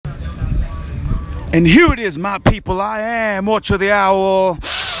And here it is, my people. I am Ocho the Owl,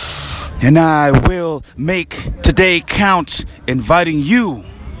 and I will make today count, inviting you,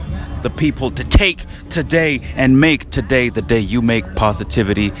 the people, to take today and make today the day you make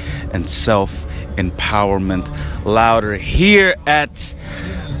positivity and self-empowerment louder here at...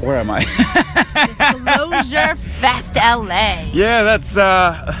 Where am I? Disclosure Fest LA. Yeah, that's...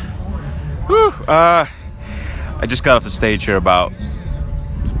 I just got off the stage here about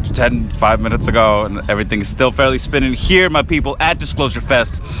 5 minutes ago, and everything is still fairly spinning here, my people, at Disclosure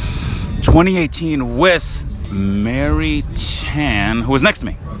Fest 2018 with Mary Tan, who is next to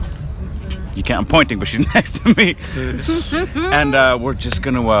me. You can't, I'm pointing, but she's next to me. And we're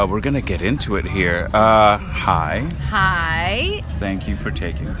gonna get into it here. Hi. Hi. Thank you for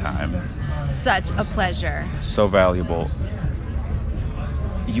taking time. Such a pleasure. So valuable.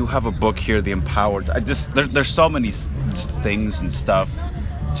 You have a book here, The Empowered. There's so many just things and stuff.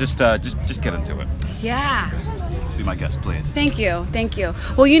 Just get into it. Yeah. Be my guest, please. Thank you.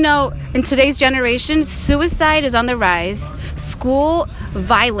 Well, in today's generation, suicide is on the rise. School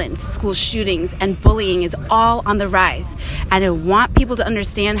violence, school shootings, and bullying is all on the rise. And I want people to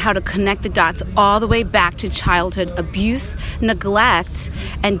understand how to connect the dots all the way back to childhood abuse, neglect,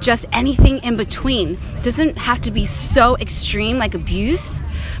 and just anything in between. It doesn't have to be so extreme like abuse,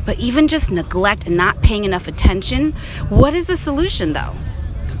 but even just neglect and not paying enough attention. What is the solution, though?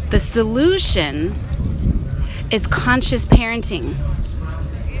 The solution is conscious parenting.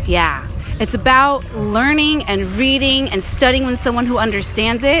 Yeah. It's about learning and reading and studying with someone who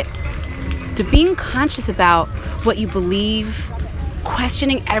understands it, to being conscious about what you believe,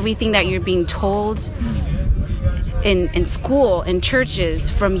 questioning everything that you're being told in school, in churches,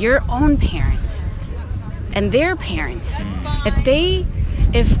 from your own parents and their parents.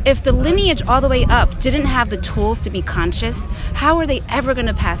 If the lineage all the way up didn't have the tools to be conscious, how are they ever going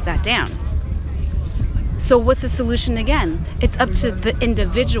to pass that down? So what's the solution again? It's up to the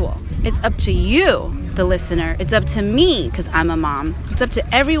individual. It's up to you, the listener. It's up to me, because I'm a mom. It's up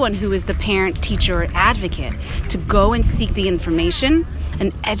to everyone who is the parent, teacher, or advocate to go and seek the information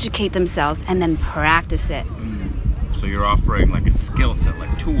and educate themselves and then practice it. So you're offering like a skill set,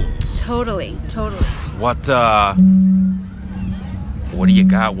 like tools. Totally. What do you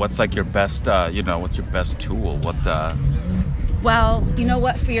got? What's like your best, what's your best tool? Well, you know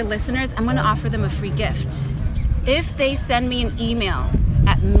what? For your listeners, I'm going to offer them a free gift. If they send me an email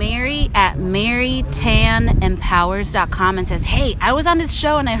at marytanempowers.com and says, hey, I was on this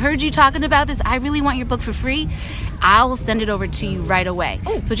show and I heard you talking about this. I really want your book for free. I will send it over to you right away.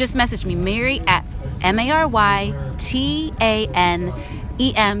 So just message me,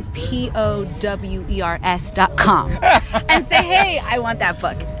 marytanempowers.com and say, hey, I want that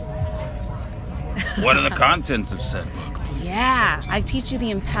book. What are the contents of said book? Yeah, I teach you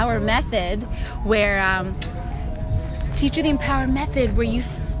the Empower Method, where you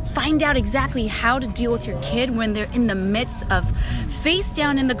find out exactly how to deal with your kid when they're in the midst of face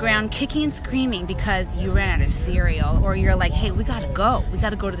down in the ground, kicking and screaming because you ran out of cereal, or you're like, hey, we gotta go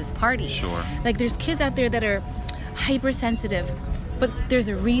to this party. Sure. Like, there's kids out there that are hypersensitive, but there's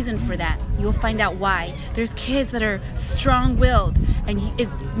a reason for that. You'll find out why. There's kids that are strong-willed, and it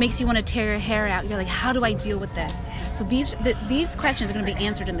makes you want to tear your hair out. You're like, how do I deal with this? So these questions are going to be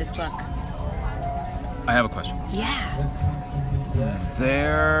answered in this book. I have a question. Yeah.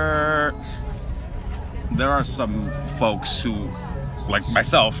 There are some folks who, like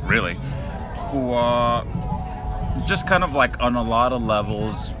myself, really, who just kind of like on a lot of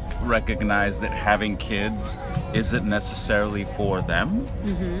levels recognize that having kids isn't necessarily for them.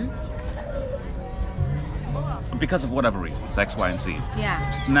 Mm-hmm. Because of whatever reasons, X, Y, and Z.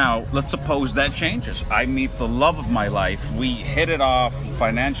 Yeah. Now, let's suppose that changes. I meet the love of my life. We hit it off.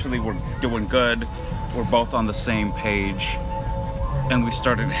 Financially, we're doing good. We're both on the same page. And we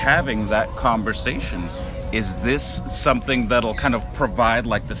started having that conversation. Is this something that'll kind of provide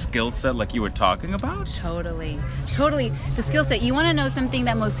like the skill set like you were talking about? Totally. The skill set. You want to know something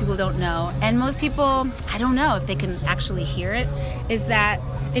that most people don't know. And most people, I don't know if they can actually hear it, is that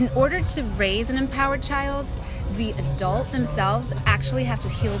in order to raise an empowered child, the adult themselves actually have to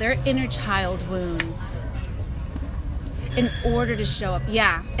heal their inner child wounds in order to show up.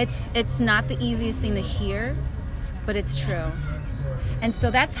 Yeah, it's not the easiest thing to hear, but it's true. And so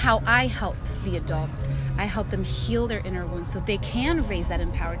that's how I help the adults. I help them heal their inner wounds so they can raise that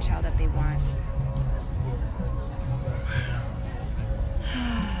empowered child that they want.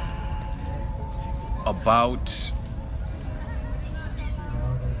 About...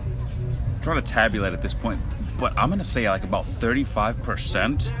 I'm trying to tabulate at this point, but I'm going to say like about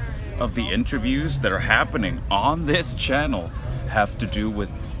 35% of the interviews that are happening on this channel have to do with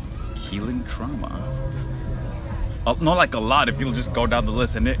healing trauma. Not like a lot if you'll just go down the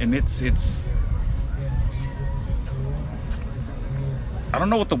list, and it's I don't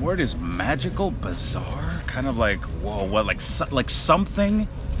know what the word is, magical, bizarre, kind of like, whoa, what, like something.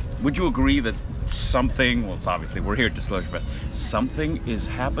 Would you agree that something, well, it's obviously we're here at Disclosure Fest, something is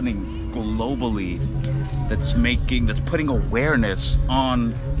happening globally that's putting awareness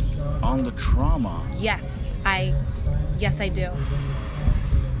on the trauma? Yes, I do.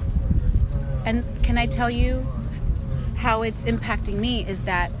 And can I tell you how it's impacting me is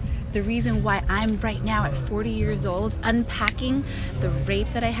that the reason why I'm right now at 40 years old unpacking the rape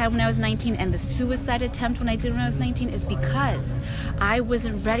that I had when I was 19 and the suicide attempt when I did when I was 19 is because I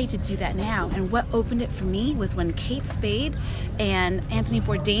wasn't ready to do that now. And what opened it for me was when Kate Spade and Anthony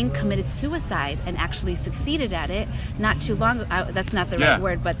Bourdain committed suicide and actually succeeded at it not too long ago. That's not the right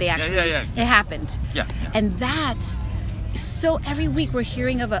word, but they actually, it happened. Yeah. And that... So every week we're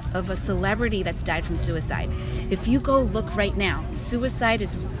hearing of a celebrity that's died from suicide. If you go look right now, suicide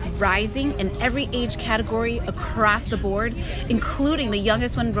is rising in every age category across the board, including the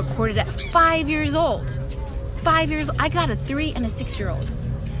youngest one recorded at 5 years old. 5 years old. I got a 3 and a 6-year-old.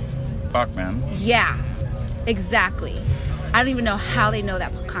 Fuck, man. Yeah, exactly. I don't even know how they know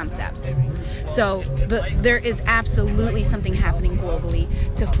that concept. So there is absolutely something happening globally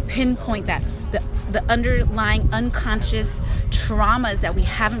to pinpoint that. The underlying unconscious traumas that we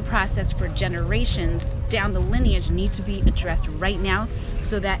haven't processed for generations down the lineage need to be addressed right now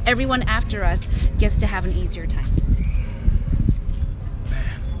so that everyone after us gets to have an easier time.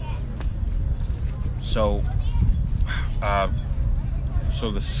 So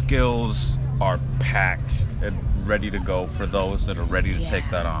the skills are packed and ready to go for those that are ready to take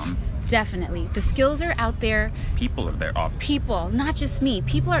that on. Definitely. The skills are out there. People are there. People, not just me.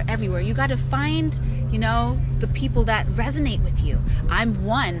 People are everywhere. You got to find, the people that resonate with you. I'm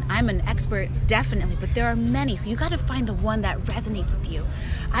one. I'm an expert, definitely, but there are many. So you got to find the one that resonates with you.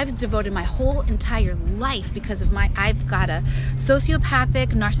 I've devoted my whole entire life because of I've got a sociopathic,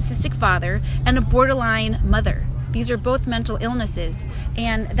 narcissistic father and a borderline mother. These are both mental illnesses,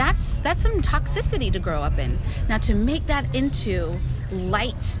 and that's some toxicity to grow up in. Now, to make that into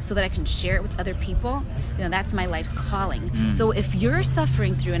light so that I can share it with other people, that's my life's calling. So if you're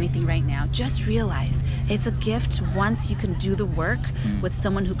suffering through anything right now, just realize it's a gift once you can do the work with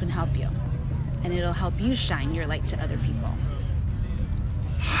someone who can help you, and it'll help you shine your light to other people.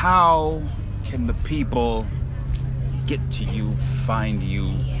 How can the people get to you, find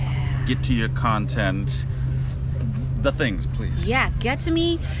you, get to your content? The things, please. Yeah, get to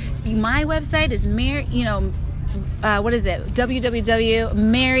me. My website is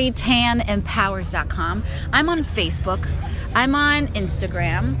www.marytanempowers.com. I'm on Facebook. I'm on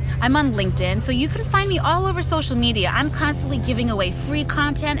Instagram. I'm on LinkedIn. So you can find me all over social media. I'm constantly giving away free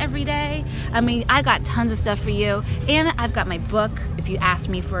content every day. I mean, I got tons of stuff for you. And I've got my book, if you ask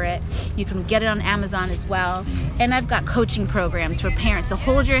me for it. You can get it on Amazon as well. And I've got coaching programs for parents. So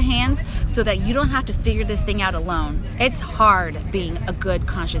hold your hands so that you don't have to figure this thing out alone. It's hard being a good,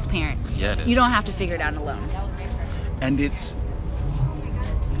 conscious parent. Yeah, it is. You don't have to figure it out alone. And it's,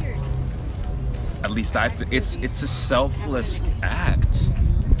 at least it's a selfless act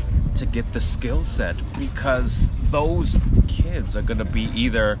to get the skill set, because those kids are going to be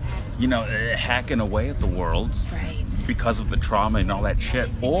either, hacking away at the world because of the trauma and all that shit,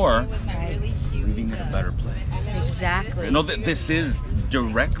 or leaving it a better place. Exactly. This is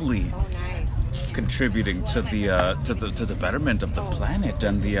directly contributing to the betterment of the planet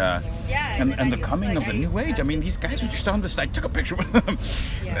and the coming of the new age. I mean, these guys were just on this. I took a picture with them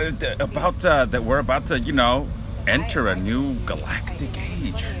about that we're about to enter a new galactic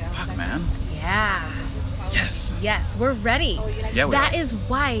age. Fuck, man. Yeah. Yes, we're ready. Yeah, that is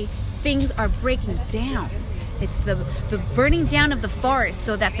why things are breaking down. It's the burning down of the forest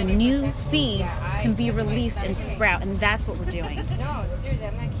so that the new seeds can be released and sprout, and that's what we're doing. No, seriously,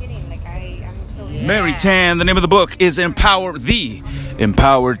 I'm not kidding. I'm so... Mary Tan, the name of the book is Empower the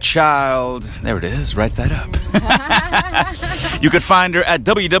Empowered Child. There it is, right side up. You could find her at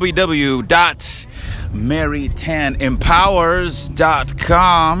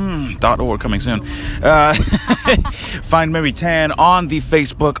www.marytanempowers.com.org, coming soon. Find Mary Tan on the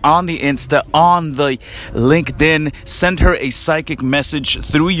Facebook, on the Insta, on the LinkedIn. Send her a psychic message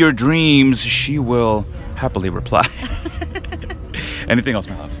through your dreams. She will happily reply. Anything else,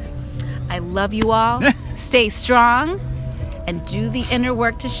 my love? I love you all. Stay strong and do the inner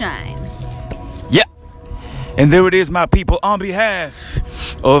work to shine. Yeah. And there it is, my people. On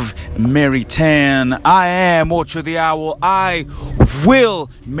behalf of Mary Tan, I am Orchard the Owl. I will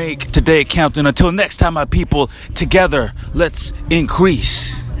make today count. And until next time, my people, together, let's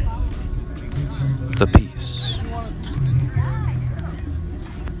increase the peace.